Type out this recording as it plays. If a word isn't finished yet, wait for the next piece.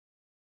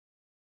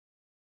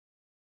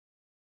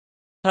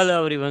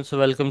Hello everyone, so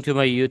welcome to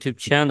my YouTube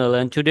channel,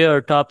 and today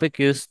our topic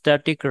is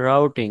static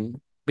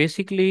routing.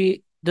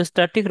 Basically, the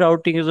static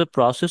routing is a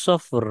process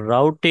of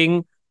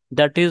routing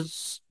that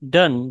is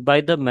done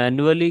by the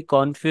manually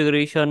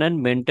configuration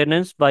and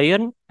maintenance by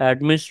an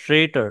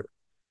administrator.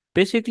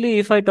 Basically,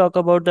 if I talk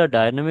about the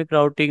dynamic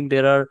routing,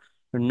 there are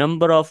a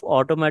number of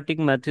automatic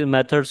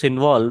methods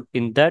involved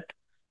in that.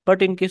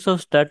 But in case of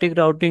static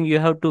routing, you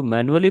have to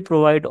manually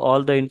provide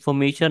all the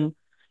information,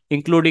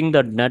 including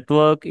the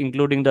network,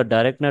 including the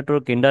direct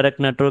network, indirect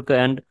network,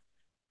 and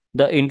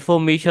the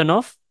information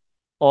of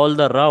all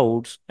the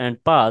routes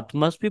and path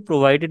must be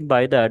provided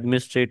by the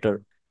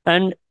administrator.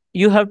 And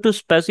you have to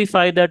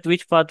specify that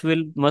which path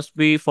will must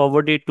be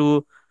forwarded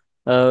to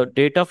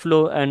data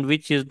flow and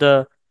which is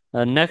the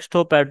next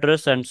hop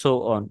address and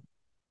so on.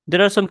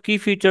 There are some key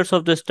features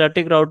of the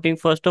static routing.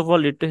 First of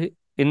all,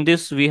 in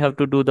this we have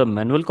to do the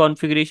manual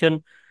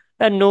configuration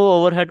and no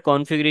overhead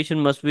configuration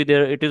must be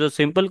there. It is a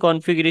simple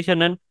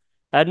configuration and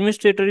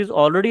administrator is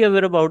already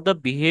aware about the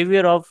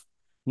behavior of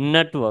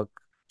network.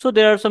 So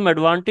there are some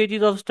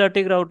advantages of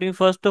static routing.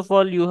 First of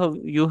all,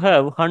 you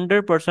have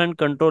 100%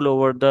 control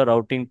over the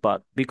routing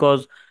path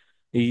because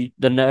the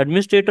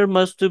administrator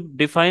must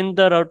define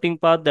the routing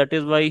path. That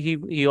is why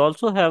he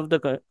also have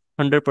the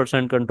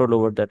 100% control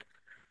over that.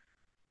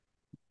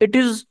 It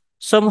is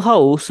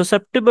somehow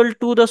susceptible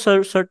to the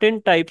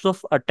certain types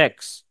of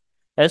attacks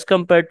as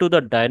compared to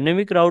the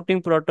dynamic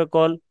routing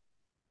protocol.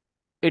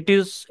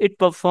 It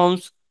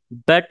performs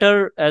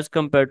better as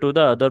compared to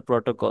the other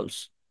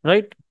protocols,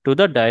 right? To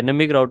the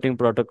dynamic routing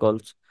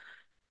protocols,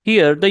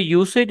 here, the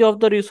usage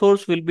of the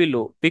resource will be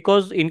low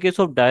because in case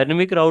of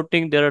dynamic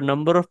routing, there are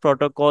number of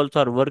protocols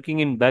are working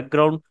in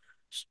background,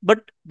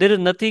 but there is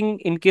nothing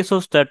in case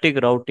of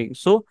static routing.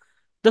 So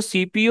the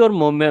CPU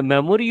or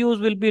memory use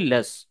will be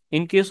less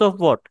in case of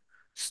what?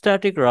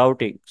 Static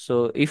routing.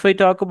 So if I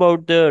talk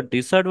about the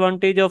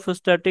disadvantage of a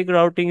static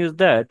routing is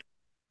that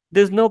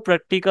there's no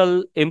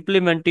practical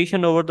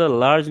implementation over the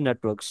large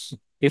networks.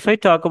 If I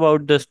talk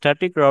about the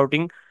static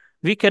routing,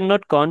 we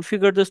cannot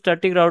configure the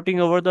static routing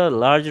over the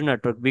large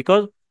network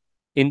because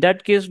in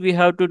that case we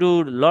have to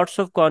do lots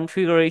of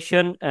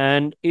configuration,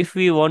 and if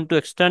we want to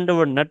extend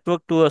our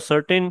network to a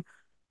certain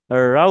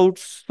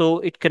routes, so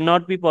it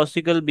cannot be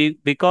possible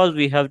because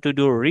we have to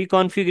do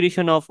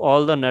reconfiguration of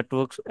all the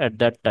networks at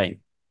that time.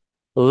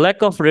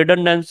 Lack of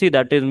redundancy,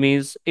 that is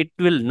means it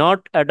will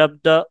not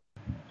adapt the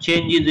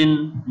changes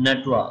in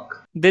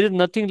network. There is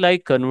nothing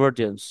like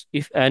convergence.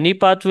 If any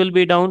path will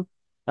be down,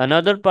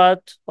 another path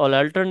or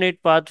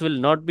alternate path will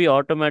not be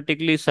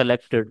automatically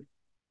selected.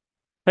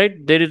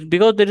 Right? There is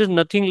because there is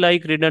nothing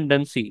like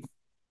redundancy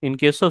in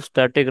case of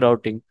static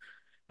routing.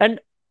 And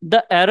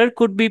the error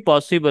could be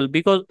possible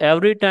because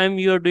every time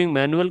you are doing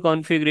manual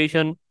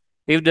configuration,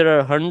 if there are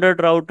 100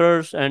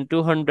 routers and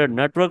 200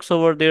 networks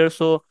over there,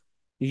 so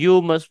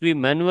you must be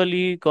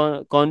manually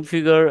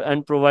configure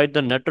and provide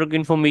the network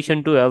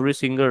information to every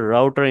single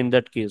router in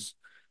that case.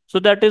 So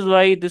that is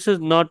why this is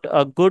not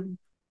a good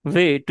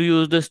way to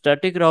use the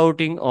static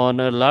routing on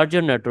a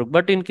larger network.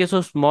 But in case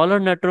of smaller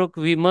network,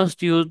 we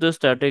must use the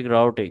static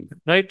routing,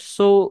 right?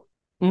 So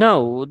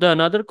now the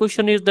another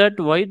question is that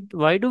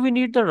why do we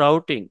need the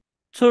routing?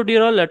 So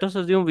dear all, let us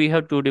assume we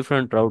have two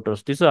different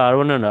routers. This is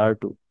R1 and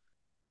R2.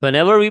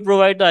 Whenever we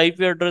provide the IP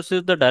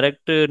addresses, the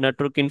direct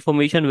network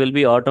information will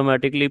be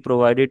automatically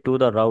provided to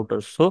the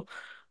routers. So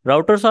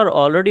routers are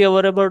already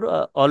aware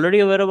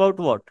about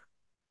what?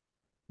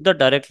 The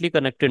directly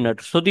connected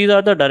network. So these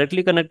are the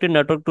directly connected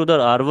network to the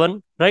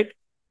R1, right?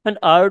 And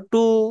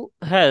R2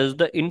 has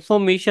the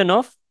information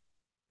of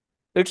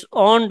its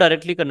own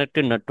directly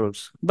connected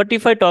networks. But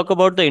if I talk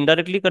about the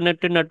indirectly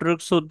connected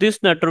network, so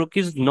this network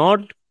is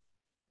not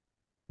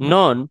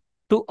known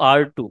to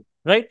R2,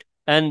 right?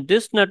 And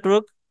this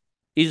network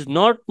is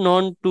not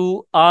known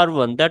to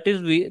R1. That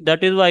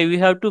is why we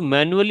have to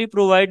manually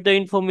provide the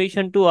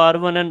information to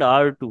R1 and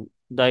R2.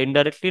 The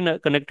indirectly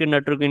connected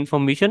network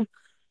information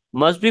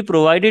must be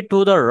provided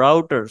to the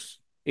routers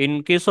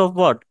in case of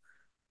what?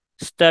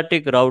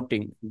 Static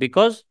routing,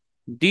 because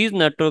these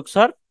networks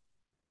are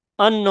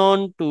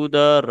unknown to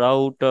the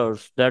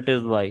routers. That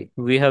is why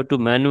we have to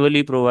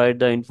manually provide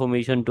the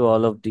information to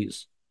all of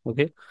these.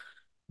 Okay.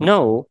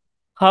 Now,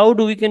 how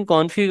do we can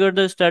configure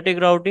the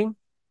static routing?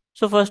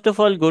 So first of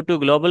all, go to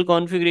global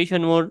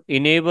configuration mode,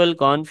 enable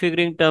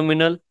configuring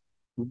terminal,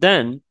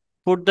 then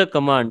put the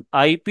command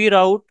IP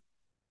route,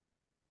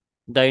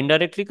 the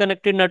indirectly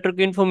connected network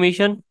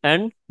information,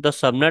 and the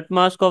subnet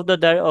mask of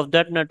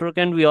that network,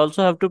 and we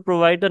also have to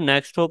provide the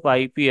next hop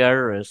IP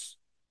address.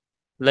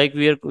 Like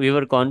we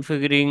were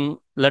configuring,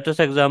 let us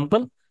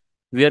example,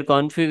 we are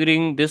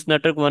configuring this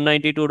network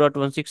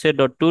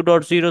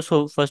 192.168.2.0.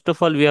 So first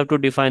of all, we have to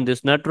define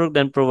this network,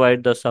 then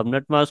provide the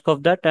subnet mask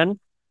of that, and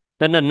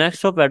then the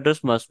next hop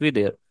address must be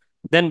there.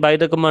 Then by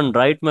the command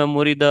write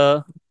memory,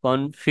 the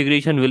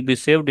configuration will be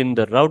saved in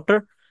the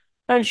router,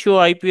 and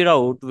show IP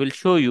route will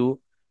show you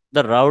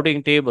the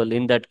routing table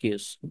in that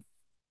case.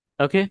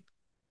 Okay.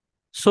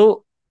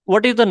 So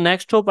what is the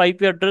next hop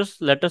IP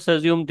address? Let us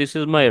assume this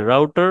is my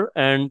router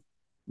and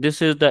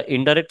This is the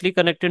indirectly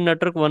connected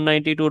network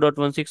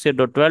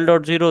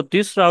 192.168.12.0.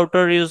 This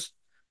router is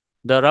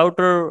the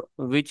router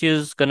which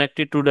is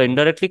connected to the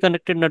indirectly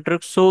connected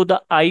network. So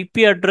the IP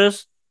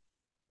address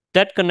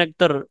that connect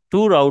the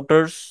two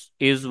routers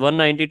is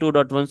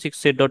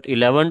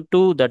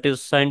 192.168.11.2 that is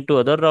assigned to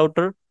other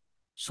router.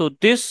 So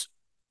this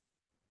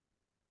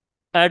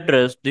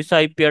address, this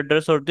IP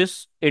address or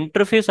this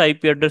interface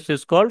IP address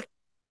is called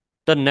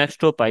the next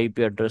hop IP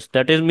address.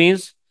 That is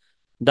means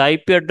the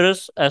IP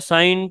address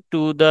assigned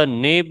to the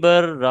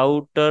neighbor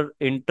router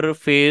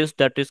interface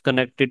that is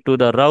connected to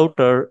the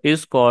router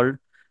is called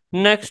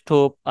next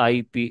hop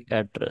IP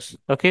address.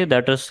 Okay,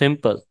 that is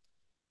simple.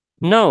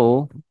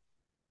 Now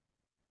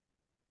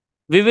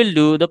we will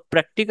do the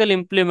practical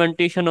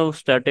implementation of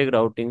static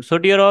routing. So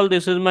dear all,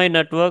 this is my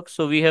network.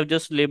 So we have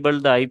just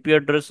labeled the IP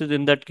addresses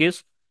in that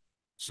case.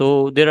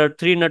 So there are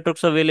three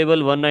networks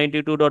available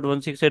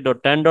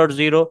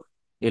 192.168.10.0,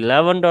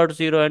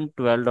 11.0 and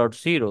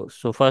 12.0.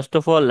 So first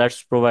of all,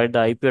 let's provide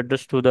the IP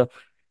address to the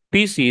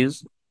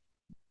PCs.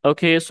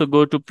 Okay, so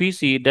go to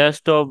PC,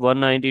 desktop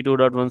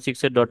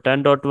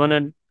 192.168.10.1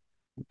 and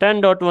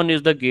 10.1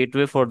 is the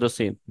gateway for the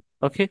same.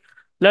 Okay,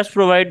 let's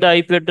provide the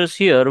IP address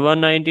here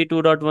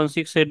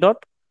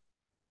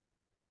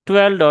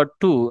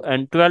 192.168.12.2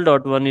 and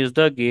 12.1 is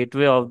the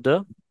gateway of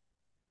the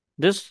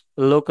this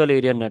local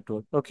area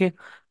network. Okay,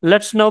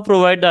 let's now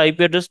provide the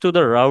IP address to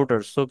the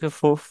routers. So, okay,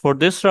 for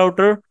this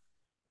router,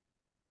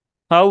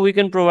 how we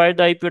can provide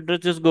the IP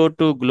address is go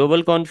to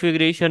global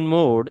configuration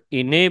mode,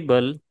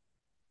 enable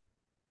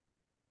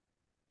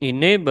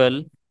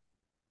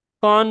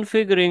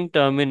configuring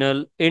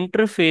terminal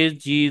interface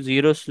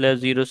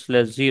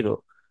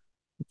G0/0/0.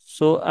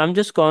 So I'm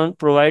just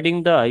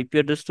providing the IP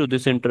address to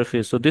this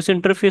interface. So this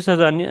interface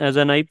has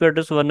an IP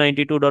address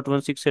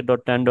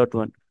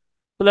 192.168.10.1.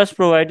 So let's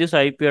provide this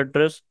IP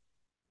address.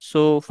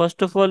 So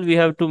first of all, we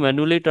have to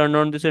manually turn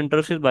on this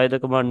interface by the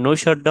command no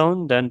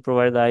shutdown, then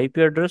provide the IP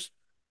address.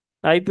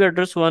 IP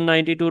address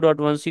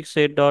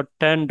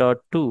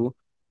 192.168.10.2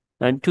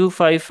 and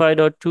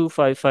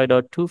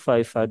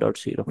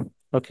 255.255.255.0.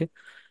 Okay.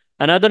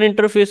 Another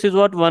interface is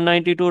what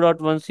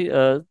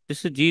 192.1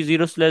 this is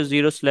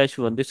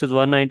G0/0/1. This is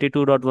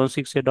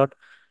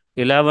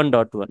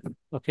 192.168.11.1.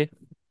 Okay.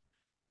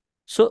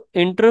 So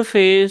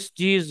interface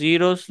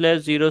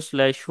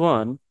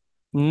G0/0/1,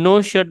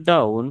 no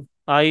shutdown,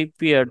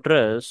 IP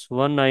address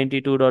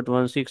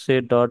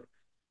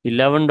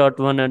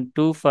 192.168.11.1 and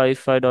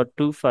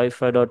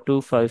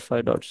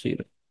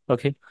 255.255.255.0.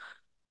 Okay.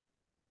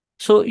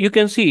 So you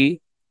can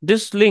see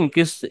this link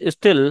is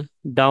still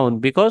down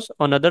because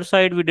on other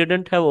side we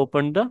didn't have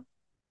opened the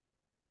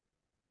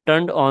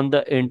turned on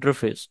the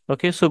interface.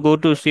 Okay. So go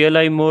to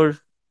CLI mode.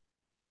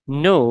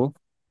 No.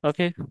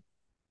 Okay.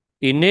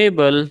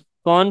 Enable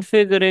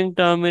configuring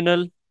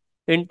terminal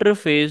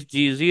interface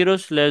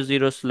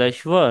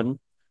G0/0/1.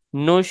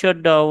 No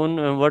shutdown.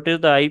 And what is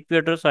the IP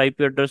address? IP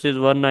address is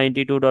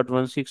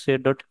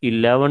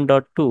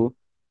 192.168.11.2,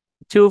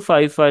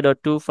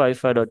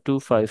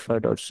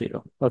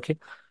 255.255.255.0. Okay.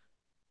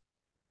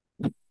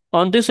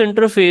 On this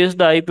interface,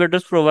 the IP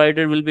address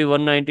provided will be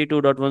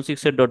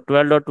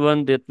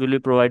 192.168.12.1 that will be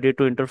provided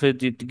to interface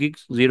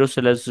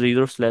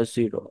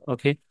G0/0/0.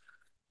 Okay.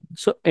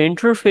 So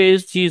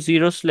interface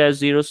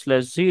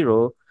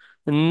G0/0/0,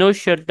 no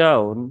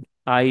shutdown,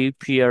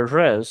 IP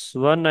address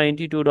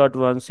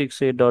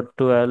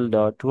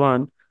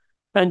 192.168.12.1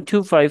 and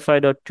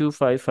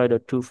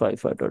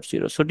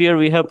 255.255.255.0. So here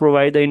we have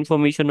provided the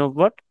information of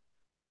what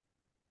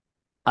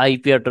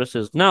IP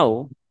addresses.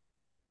 Now,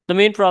 the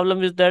main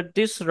problem is that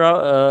this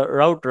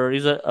router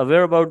is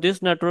aware about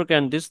this network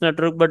and this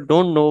network, but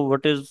don't know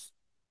what is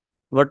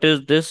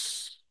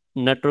this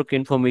network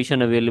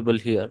information available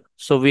here.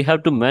 So we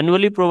have to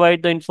manually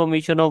provide the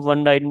information of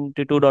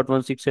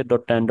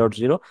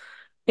 192.168.10.0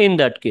 in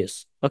that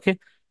case. Okay.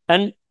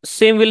 And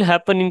same will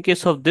happen in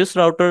case of this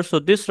router. So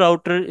this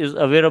router is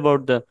aware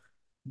about the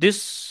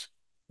this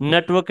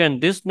network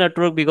and this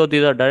network because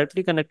these are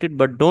directly connected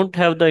but don't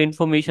have the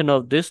information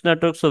of this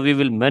network. So we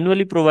will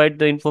manually provide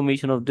the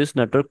information of this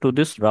network to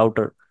this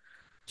router.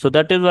 So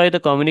that is why the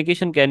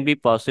communication can be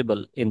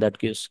possible in that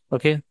case.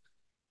 Okay.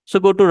 So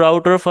go to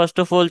router. First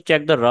of all,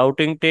 check the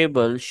routing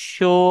table.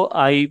 Show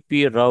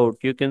IP route.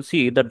 You can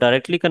see the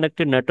directly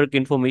connected network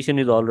information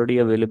is already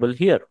available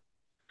here.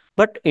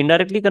 But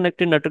indirectly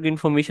connected network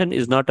information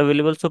is not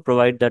available. So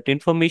provide that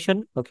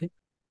information. Okay.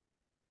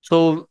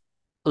 So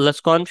let's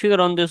configure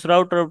on this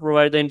router,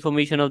 provide the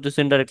information of this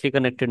indirectly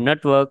connected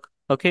network.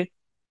 Okay.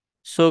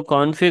 So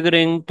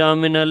configuring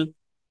terminal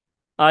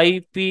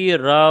IP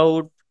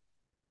route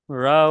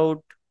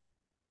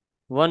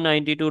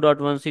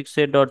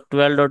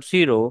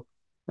 192.168.12.0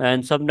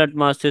 and subnet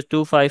mask is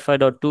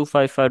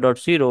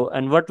 255.255.0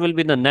 and what will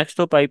be the next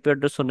hop IP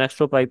address? So next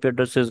hop IP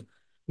address is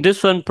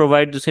this one,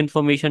 provide this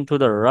information to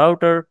the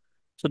router.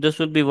 So this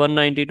will be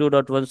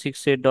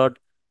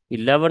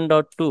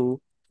 192.168.11.2.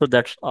 So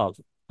that's all.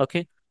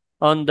 Okay.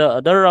 On the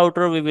other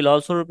router, we will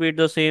also repeat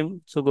the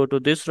same. So go to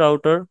this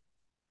router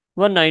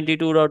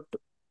 192.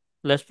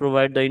 Let's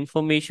provide the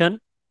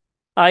information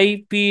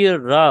IP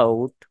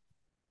route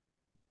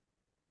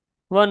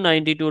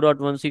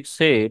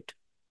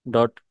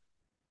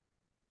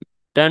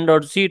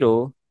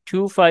 192.168.10.0,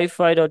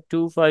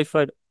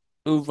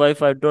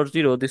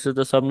 255.255.255.0. This is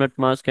the subnet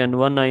mask, and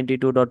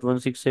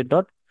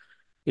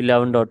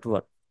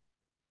 192.168.11.1.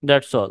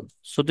 That's all.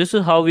 So this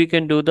is how we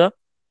can do the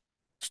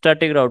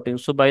static routing.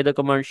 So by the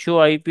command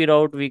show IP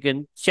route, we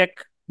can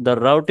check the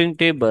routing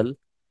table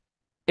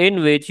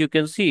in which you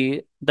can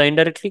see the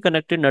indirectly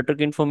connected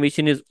network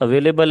information is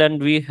available,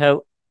 and we have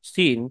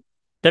seen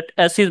that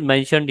S is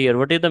mentioned here.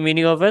 What is the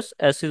meaning of S?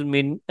 S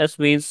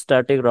means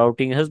static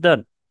routing has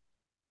done.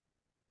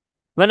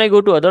 When I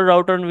go to other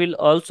router, we'll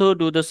also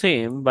do the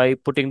same by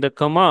putting the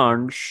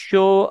command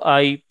show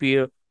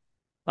IP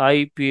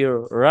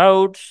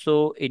route.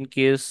 So in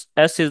case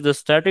S is the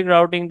static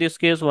routing, in this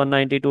case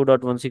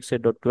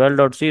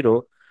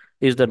 192.168.12.0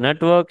 is the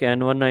network,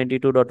 and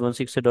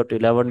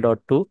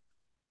 192.168.11.2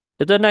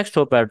 is the next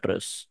hop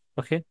address.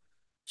 Okay.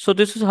 So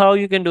this is how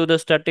you can do the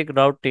static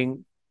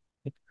routing.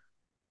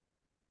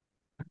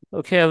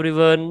 Okay,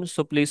 everyone.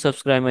 So please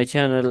subscribe my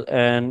channel,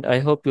 and I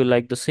hope you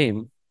like the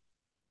same.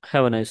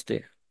 Have a nice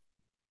day.